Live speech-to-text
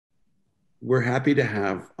We're happy to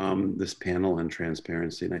have this panel on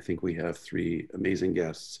transparency, and I think we have three amazing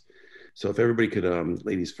guests. So if everybody could,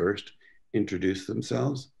 ladies first, introduce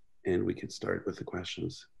themselves, and we could start with the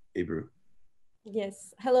questions. Ebru.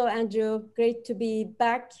 Yes. Hello, Andrew. Great to be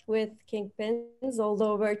back with Kingpins,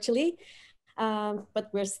 although virtually. But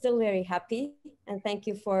we're still very happy. And thank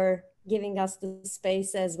you for giving us the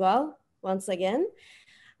space as well, once again.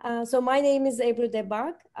 So my name is Ebru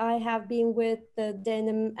Debbag. I have been with the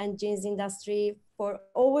denim and jeans industry for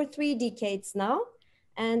over 3 decades now.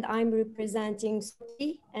 And I'm representing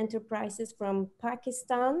Soorty Enterprises from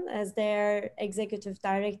Pakistan as their executive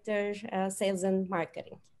director, sales and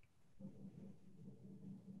marketing.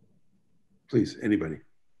 Please, anybody.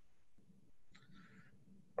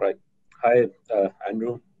 Right. Hi,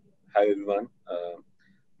 Andrew. Hi, everyone.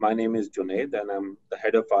 My name is Junaid, and I'm the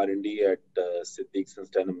head of R&D at Siddiqsons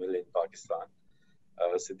Denim Mill in Pakistan.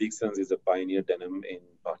 Siddiqsons is a pioneer denim in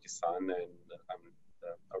Pakistan, and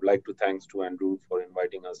I would like to thanks to Andrew for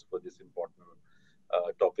inviting us for this important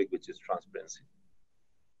topic, which is transparency.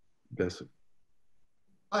 Besim.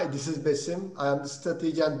 Hi, this is Besim. I am the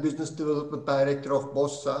Strategy and Business Development Director of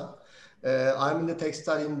Bossa. I'm in the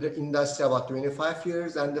textile industry about 25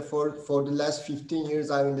 years, and for the last 15 years,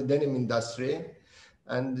 I'm in the denim industry.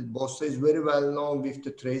 And Bossa is very well known with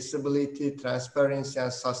the traceability, transparency,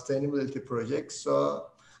 and sustainability projects. So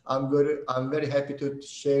I'm very happy to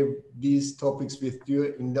share these topics with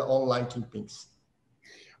you in the online Kingpins.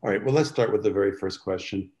 All right, well, let's start with the very first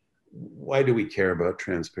question. Why do we care about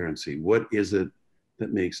transparency? What is it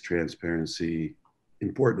that makes transparency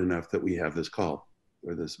important enough that we have this call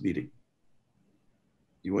or this meeting?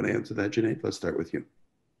 You want to answer that, Junaid? Let's start with you.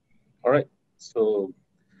 All right. So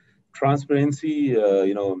transparency,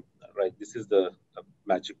 right, this is the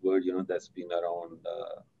magic word, that's been around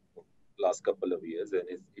last couple of years, and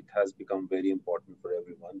it has become very important for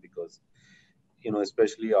everyone because,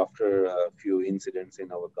 especially after a few incidents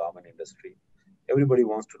in our garment industry, everybody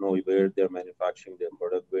wants to know where they're manufacturing their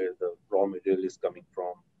product, where the raw material is coming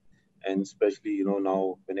from. And especially,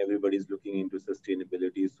 now when everybody's looking into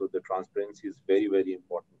sustainability, so the transparency is very, very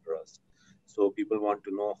important for us. So people want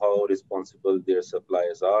to know how responsible their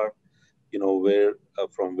suppliers are,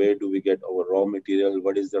 from where do we get our raw material,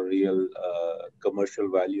 what is the real commercial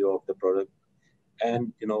value of the product,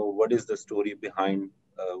 and, what is the story behind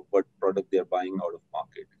what product they're buying out of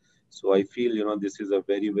market. So I feel, this is a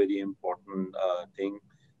very, very important thing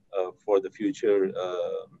for the future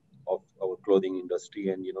of our clothing industry,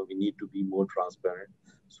 and we need to be more transparent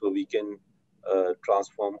so we can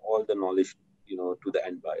transform all the knowledge to the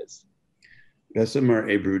end buyers. Besim or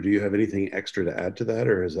Ebru, do you have anything extra to add to that,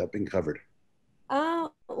 or has that been covered?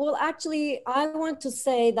 Well, actually, I want to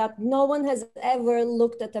say that no one has ever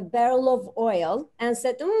looked at a barrel of oil and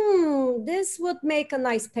said, this would make a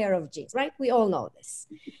nice pair of jeans, right? We all know this.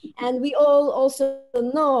 And we all also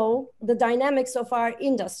know the dynamics of our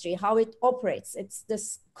industry, how it operates. It's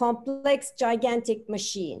this complex, gigantic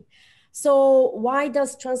machine. So why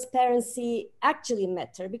does transparency actually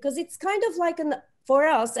matter? Because it's kind of like for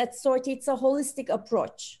us at Soorty, it's a holistic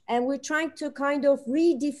approach. And we're trying to kind of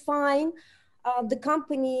redefine the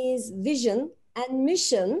company's vision and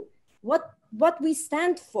mission, what we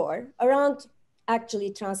stand for around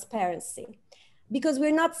actually transparency. Because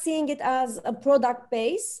we're not seeing it as a product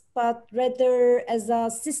base, but rather as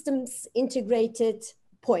a systems integrated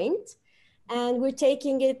point. And we're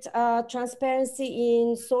taking it transparency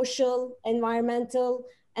in social, environmental,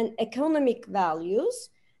 and economic values,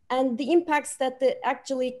 and the impacts that the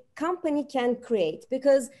actually company can create.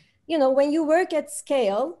 Because when you work at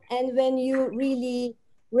scale and when you really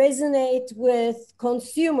resonate with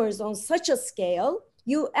consumers on such a scale,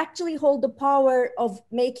 you actually hold the power of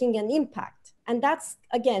making an impact. And that's,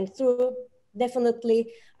 again, through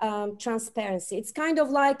definitely transparency. It's kind of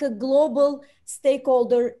like a global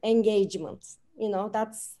stakeholder engagement.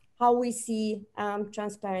 That's how we see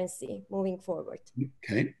transparency moving forward.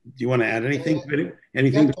 Okay. Do you want to add anything? Can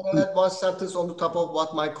I add one sentence on the top of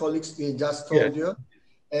what my colleagues just told you?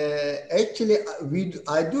 Actually,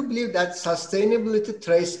 I do believe that sustainability,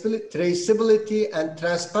 traceability, and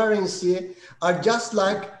transparency are just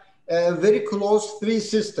like very close 3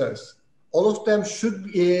 sisters. All of them should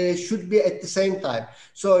be at the same time.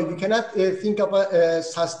 So you cannot think of a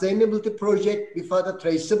sustainability project without a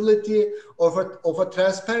traceability, or of a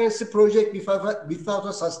transparency project without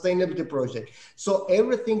a sustainability project. So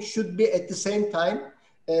everything should be at the same time.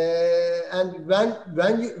 And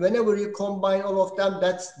whenever you combine all of them,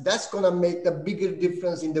 that's gonna make a bigger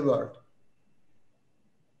difference in the world.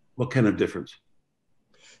 What kind of difference?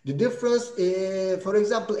 The difference, for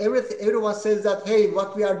example, everyone says that, hey,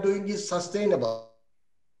 what we are doing is sustainable.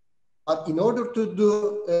 But in order to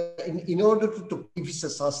do, in order to, if it's a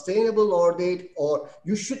sustainable audit, or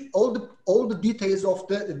you should, all the details of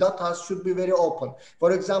the data should be very open.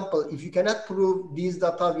 For example, if you cannot prove these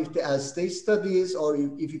data with the as-state studies, or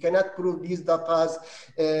if you cannot prove these data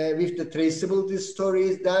with the traceability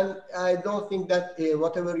stories, then I don't think that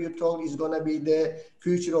whatever you told is going to be the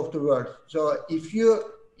future of the world. So if you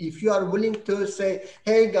are willing to say,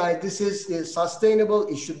 hey guys, this is sustainable,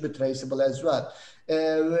 it should be traceable as well.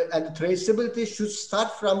 And the traceability should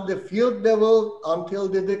start from the field level until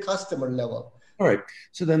the customer level. All right.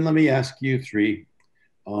 So then let me ask you three,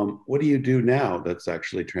 what do you do now that's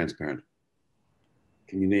actually transparent?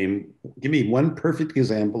 Can you give me one perfect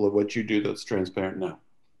example of what you do that's transparent now?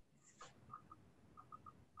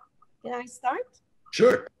 Can I start?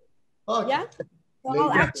 Sure. Okay. Yeah.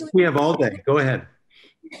 So We have all day. Go ahead.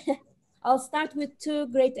 I'll start with two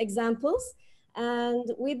great examples. And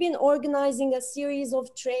we've been organizing a series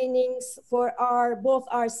of trainings for both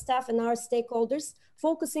our staff and our stakeholders,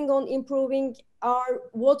 focusing on improving our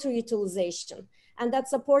water utilization. And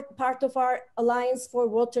that's a part of our Alliance for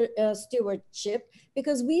Water Stewardship,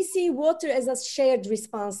 because we see water as a shared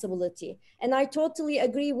responsibility. And I totally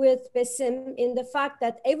agree with Besim in the fact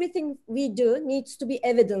that everything we do needs to be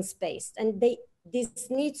evidence-based, and this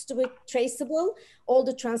needs to be traceable. All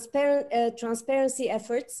the transparency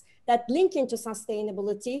efforts that link into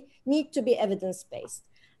sustainability need to be evidence-based.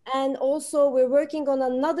 And also we're working on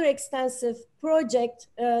another extensive project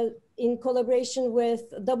in collaboration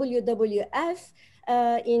with WWF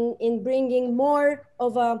in bringing more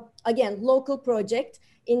of a, again, local project,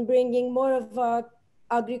 in bringing more of a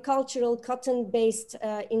agricultural cotton-based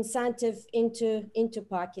incentive into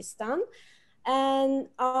Pakistan. And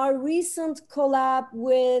our recent collab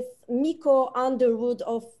with Miko Underwood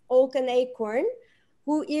of Oak and Acorn,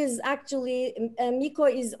 who is actually, Miko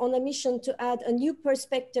is on a mission to add a new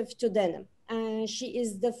perspective to denim. She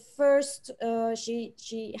is the first,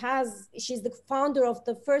 she's the founder of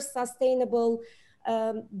the first sustainable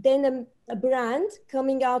denim brand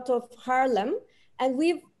coming out of Harlem. And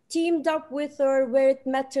we've teamed up with her where it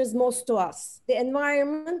matters most to us, the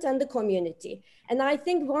environment and the community. And I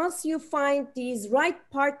think once you find these right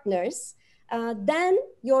partners, then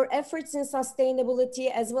your efforts in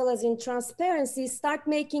sustainability as well as in transparency start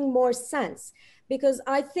making more sense. Because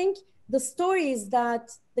I think the stories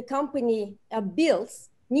that the company builds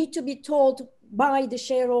need to be told by the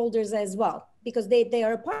shareholders as well, because they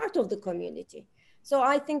are a part of the community. So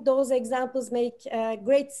I think those examples make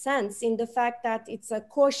great sense in the fact that it's a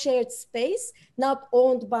co-shared space, not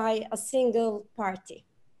owned by a single party.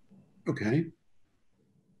 Okay.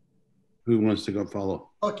 Who wants to go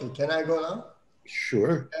follow? Okay, can I go now?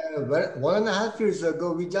 Sure. 1.5 years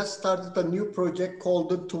ago, we just started a new project called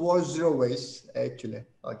the Towards Zero Waste, actually.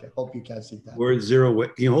 Okay, hope you can see that. Word zero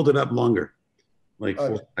waste. Can you hold it up longer? Like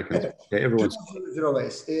 4 seconds. Okay, everyone's. Zero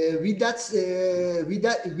waste. We did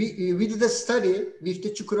a study with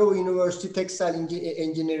the Çukurova University, Textile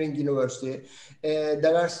Engineering University.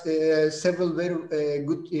 There are several very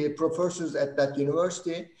good professors at that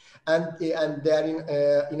university, and they are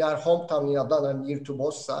in our hometown in Adana, near to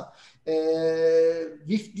Bossa.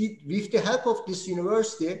 With the help of this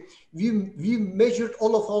university, we measured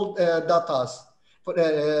all data.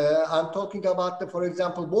 I'm talking about, for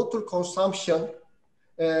example, water consumption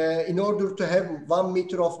in order to have 1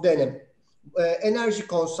 meter of denim, energy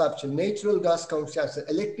consumption, natural gas consumption,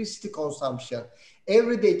 electricity consumption,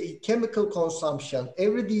 everyday chemical consumption,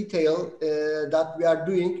 every detail that we are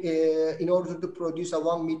doing in order to produce a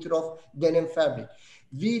 1 meter of denim fabric.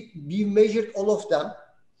 We measured all of them.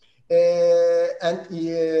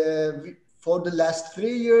 For the last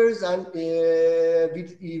 3 years, and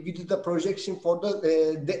we did the projection for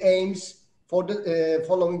the aims for the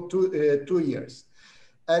following two years.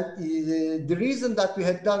 And the reason that we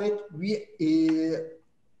had done it, we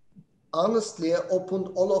honestly opened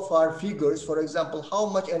all of our figures. For example, how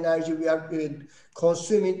much energy we are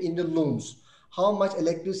consuming in the looms, how much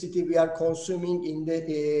electricity we are consuming in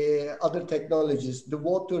the other technologies, the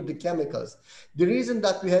water, the chemicals. The reason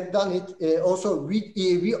that we had done it, we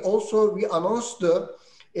announced the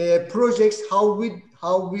projects, how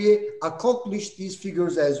we accomplished these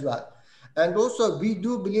figures as well. And also we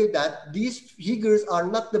do believe that these figures are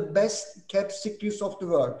not the best kept secrets of the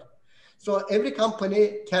world. So every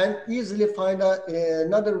company can easily find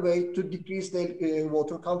another way to decrease their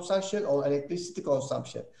water consumption or electricity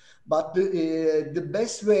consumption. But the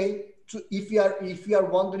best way to, if we are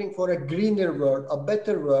wondering for a greener world, a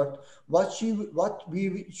better world, what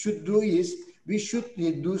we should do is we should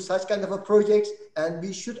do such kind of a projects, and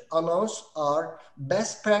we should announce our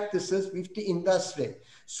best practices with the industry.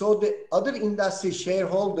 so the other industry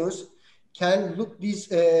shareholders can look these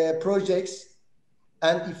projects,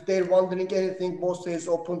 and if they're wondering anything, Bossa is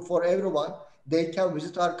open for everyone. They can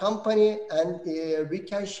visit our company, and we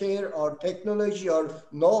can share our technology or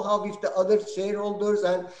know-how with the other shareholders,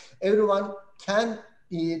 and everyone can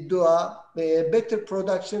do a better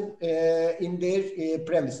production in their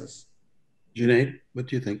premises. Junaid, what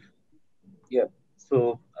do you think? Yeah,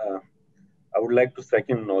 so I would like to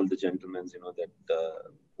second all the gentlemen, that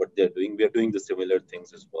what they're doing, we are doing the similar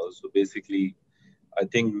things as well. So basically, I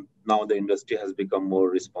think now the industry has become more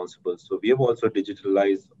responsible. So we have also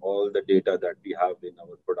digitalized all the data that we have in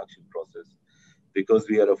our production process, because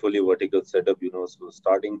we are a fully vertical setup, so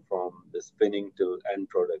starting from the spinning till end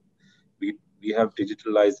product, we have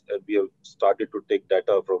digitalized, we have started to take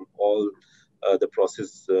data from all the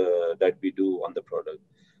process that we do on the product.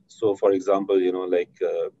 So for example, like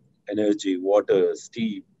energy, water,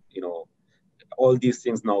 steam, all these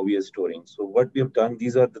things now we are storing. So what we have done,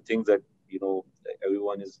 these are the things that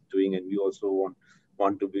everyone is doing, and we also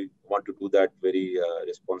want to do that very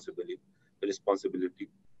responsibility.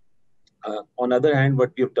 On other hand,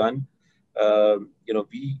 what we have done,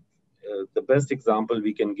 the best example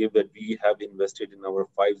we can give, that we have invested in our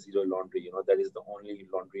 50 laundry. That is the only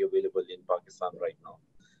laundry available in Pakistan right now,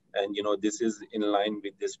 and this is in line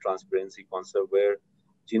with this transparency concept where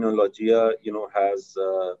Genealogia, has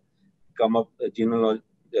come up.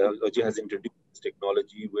 Genealogia has introduced this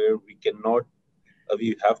technology where we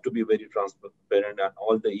have to be very transparent, and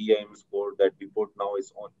all the EIM score that we put now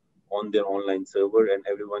is on their online server, and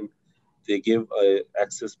everyone, they give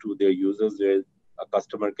access to their users, where a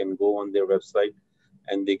customer can go on their website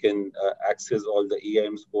and they can access all the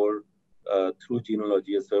EIM score through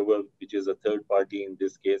Genealogia server, which is a third party in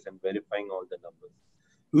this case, and verifying all the numbers.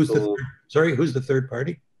 Who's the third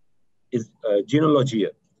party? Is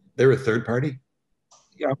Genealogia. They're a third party?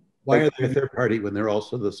 Yeah. Why are they a third party when they're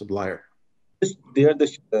also the supplier? They are the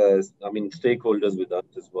stakeholders with us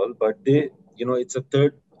as well, but it's a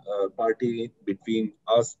third party between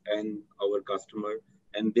us and our customer,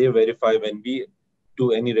 and they verify when we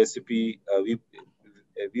do any recipe,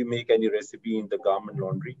 we make any recipe in the garment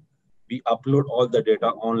laundry, we upload all the data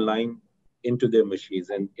online into their machines,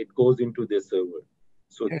 and it goes into their server.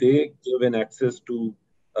 So they give an access to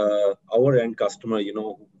our end customer,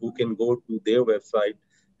 who can go to their website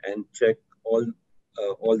and check all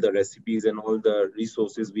the recipes and all the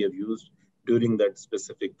resources we have used during that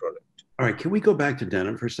specific product. All right, can we go back to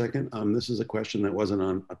denim for a second? This is a question that wasn't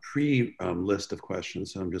on a list of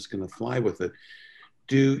questions, so I'm just going to fly with it.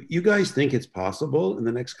 Do you guys think it's possible in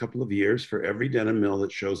the next couple of years for every denim mill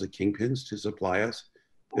that shows a Kingpins to supply us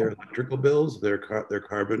their electrical bills, their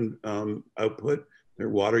carbon output, their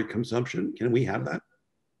water consumption? Can we have that?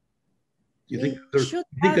 Do you think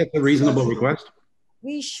that's a reasonable request?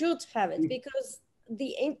 We should have it, because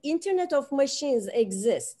the Internet of Machines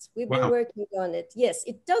exists. We've been working on it. Yes,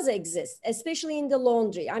 it does exist, especially in the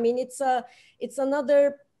laundry. I mean, it's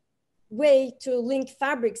another way to link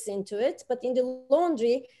fabrics into it, but in the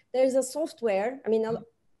laundry, there's a software. I mean,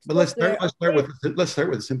 but let's start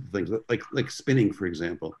with simple things like spinning, for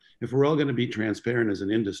example. If we're all going to be transparent as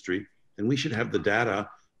an industry, then we should have the data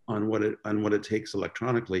on what it takes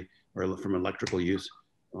electronically, or from electrical use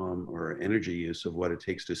or energy use, of what it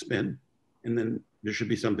takes to spin. And then there should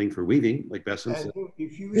be something for weaving, like Besim said.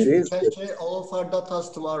 If you wish, we can share all of our data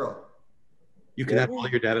tomorrow. You can have all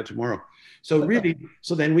your data tomorrow. So really,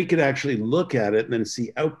 so then we could actually look at it and then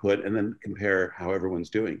see output and then compare how everyone's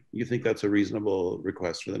doing. You think that's a reasonable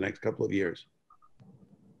request for the next couple of years?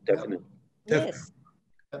 Definitely. Yes.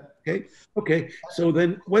 Okay. So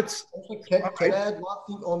then Can I add one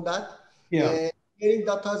thing on that? Yeah. Sharing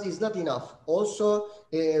data is not enough. Also,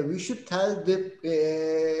 we should tell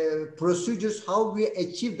the procedures how we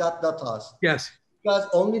achieve that data. Yes. Because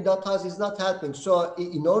only data is not helping. So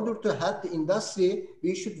in order to help the industry,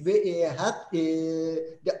 we should help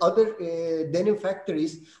the other denim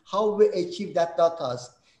factories how we achieve that data.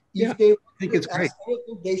 If they think it's great.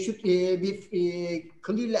 They should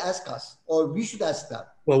clearly ask us, or we should ask them.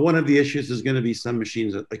 Well, one of the issues is going to be some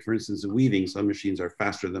machines, like for instance, in weaving, some machines are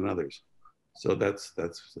faster than others. So that's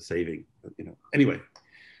the saving, Anyway,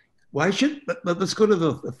 let's go to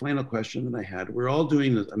the final question that I had. We're all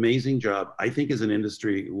doing this amazing job. I think as an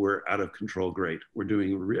industry, we're out of control. Great.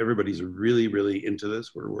 Everybody's really, really into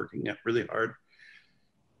this. We're working really hard.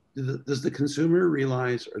 Does the consumer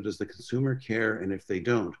realize, or does the consumer care? And if they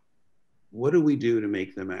don't, what do we do to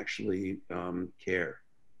make them actually care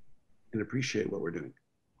and appreciate what we're doing?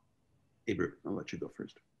 Ebru, I'll let you go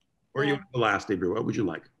first. Or you the last, Ebru. What would you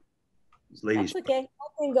like? Ladies. That's okay. I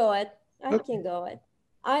can go ahead.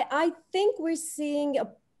 I think we're seeing a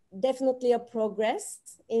definitely a progress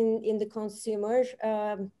in the consumer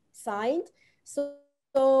side.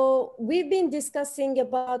 So we've been discussing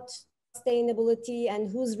about sustainability and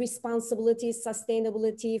whose responsibility is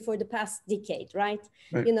sustainability for the past decade, right?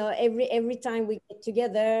 You know, every time we get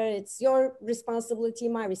together, it's your responsibility,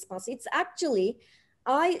 my responsibility. It's actually,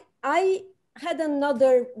 I had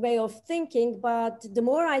another way of thinking, but the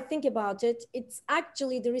more I think about it, it's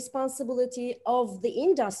actually the responsibility of the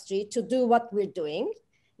industry to do what we're doing,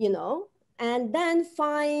 you know, and then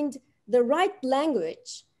find the right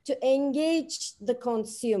language to engage the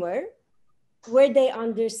consumer where they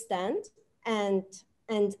understand and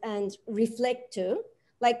reflect to.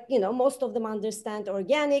 Like, you know, most of them understand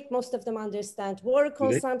organic, most of them understand water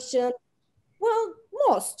consumption. Well,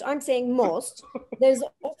 I'm saying most. There's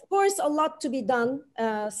of course a lot to be done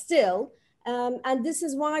still. And this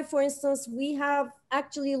is why, for instance, we have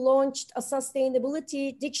actually launched a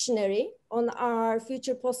sustainability dictionary on our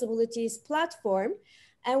Future Possibilities platform.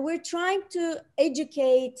 And we're trying to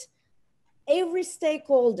educate every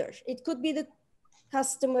stakeholder. It could be the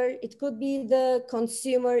customer, it could be the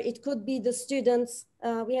consumer, it could be the students.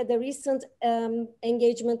 We had a recent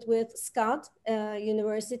engagement with Scott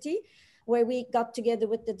University, where we got together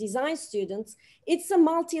with the design students. It's a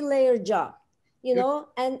multi-layer job, you know,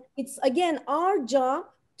 and it's again our job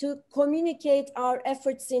to communicate our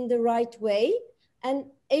efforts in the right way and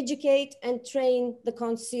educate and train the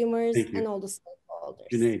consumers and all the stakeholders.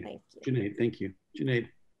 Junaid, thank you. Junaid, thank you. Junaid.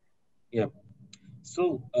 Yeah.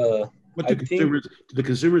 So what do the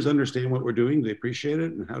consumers understand what we're doing? They appreciate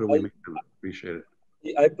it, and how do we make them appreciate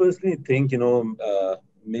it? I personally think, you know,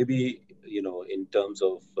 maybe, you know, in terms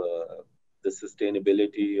of the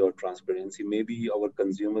sustainability or transparency, maybe our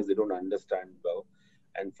consumers, they don't understand well,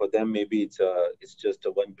 and for them maybe it's just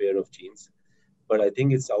a one pair of jeans. But I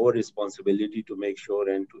think it's our responsibility to make sure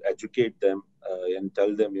and to educate them and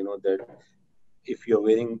tell them, you know, that if you're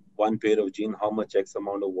wearing one pair of jeans, how much X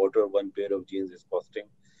amount of water one pair of jeans is costing.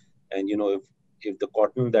 And, you know, if the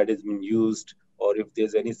cotton that has been used, or if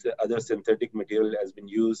there's any other synthetic material has been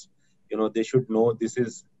used, you know, they should know this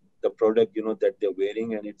is the product, you know, that they're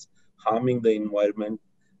wearing, and it's harming the environment,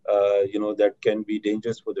 you know, that can be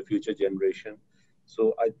dangerous for the future generation.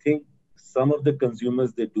 So I think some of the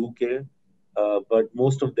consumers, they do care, but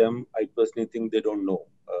most of them, I personally think they don't know.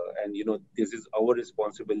 And, you know, this is our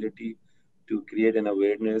responsibility to create an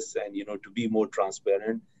awareness and, you know, to be more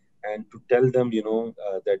transparent and to tell them, you know,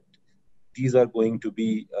 that these are going to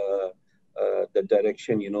be the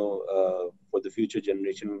direction, you know, for the future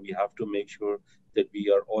generation. We have to make sure that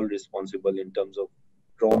we are all responsible in terms of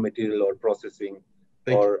raw material or processing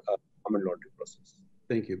or common laundry process.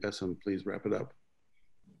 Thank you. Besim, please wrap it up.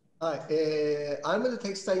 Hi, I'm in the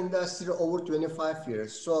textile industry over 25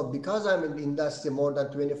 years. So because I'm in the industry more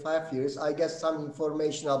than 25 years, I get some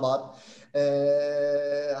information about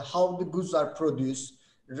how the goods are produced,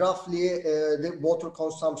 roughly the water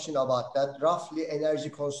consumption about that, roughly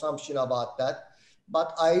energy consumption about that.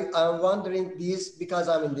 But I'm wondering this because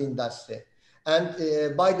I'm in the industry.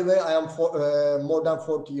 And by the way, I am more than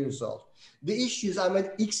 40 years old. The issue is I'm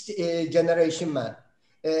an X generation man.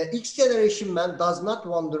 X generation man does not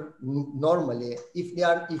wonder normally if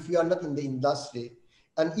you are not in the industry.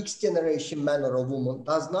 An X generation man or a woman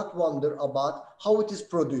does not wonder about how it is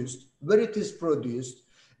produced, where it is produced,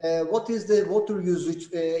 what is the water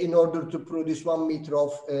usage in order to produce 1 meter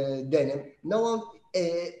of denim. No one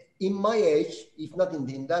in my age, if not in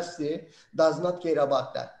the industry, does not care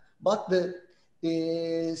about that. But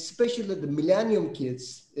especially the millennium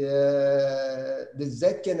kids, the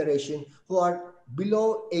Z generation, who are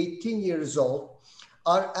below 18 years old,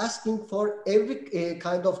 are asking for every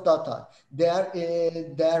kind of data. They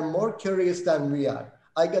are more curious than we are.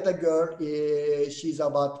 I got a girl, she's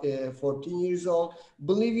about 14 years old.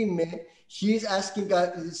 Believe me, she's asking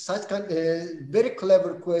such kind very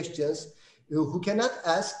clever questions who cannot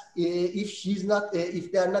ask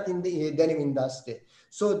if they are not in the denim industry.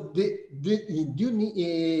 So the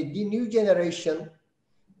new generation,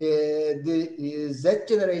 the Z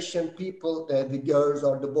generation people, the girls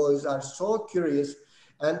or the boys, are so curious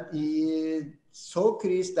and so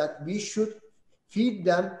curious that we should feed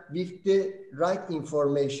them with the right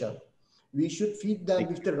information. We should feed them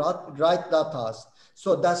with the right data.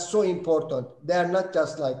 So that's so important. They are not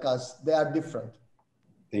just like us. They are different.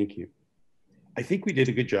 Thank you. I think we did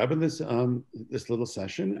a good job in this this little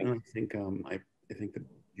session, and I think the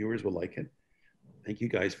viewers will like it. Thank you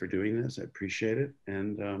guys for doing this. I appreciate it.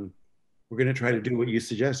 And we're going to try to do what you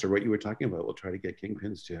suggest or what you were talking about. We'll try to get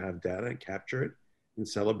Kingpins to have data and capture it and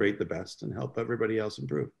celebrate the best and help everybody else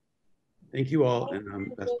improve. Thank you all.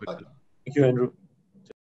 And best wishes. Thank you, Andrew.